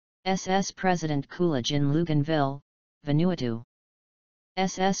SS President Coolidge in Luganville, Vanuatu.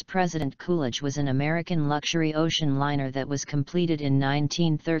 SS President Coolidge was an American luxury ocean liner that was completed in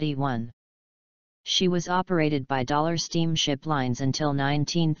 1931. She was operated by Dollar Steamship Lines until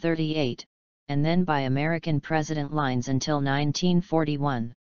 1938, and then by American President Lines until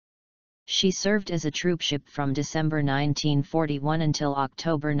 1941. She served as a troopship from December 1941 until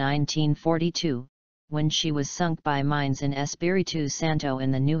October 1942, when she was sunk by mines in Espiritu Santo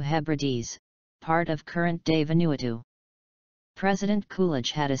in the New Hebrides, part of current-day Vanuatu. President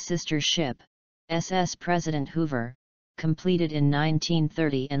Coolidge had a sister ship, SS President Hoover, completed in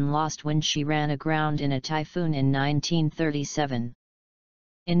 1930 and lost when she ran aground in a typhoon in 1937.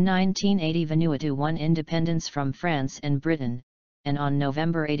 In 1980 Vanuatu won independence from France and Britain, and on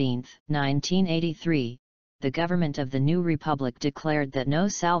November 18, 1983, the government of the new republic declared that no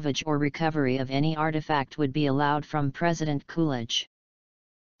salvage or recovery of any artifact would be allowed from President Coolidge.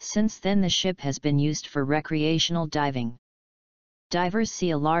 Since then the ship has been used for recreational diving. Divers see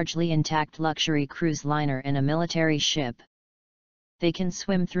a largely intact luxury cruise liner and a military ship. They can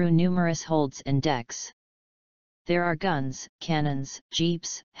swim through numerous holds and decks. There are guns, cannons,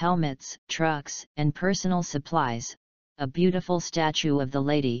 jeeps, helmets, trucks, and personal supplies, a beautiful statue of the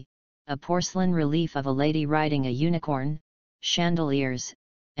lady, a porcelain relief of a lady riding a unicorn, chandeliers,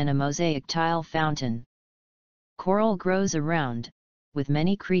 and a mosaic tile fountain. Coral grows around, with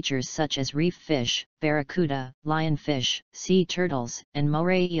many creatures such as reef fish, barracuda, lionfish, sea turtles, and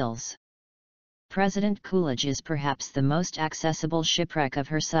moray eels. President Coolidge is perhaps the most accessible shipwreck of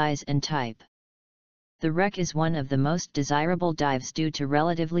her size and type. The wreck is one of the most desirable dives due to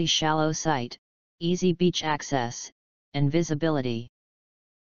relatively shallow sight, easy beach access, and visibility.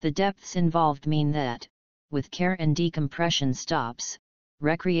 The depths involved mean that, with care and decompression stops,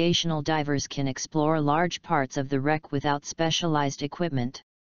 recreational divers can explore large parts of the wreck without specialized equipment.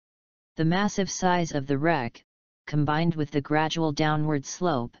 The massive size of the wreck, combined with the gradual downward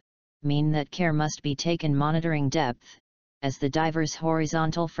slope, mean that care must be taken monitoring depth, as the diver's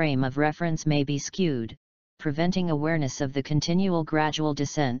horizontal frame of reference may be skewed, preventing awareness of the continual gradual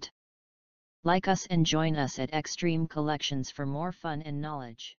descent. Like us and join us at Extreme Collections for more fun and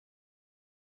knowledge.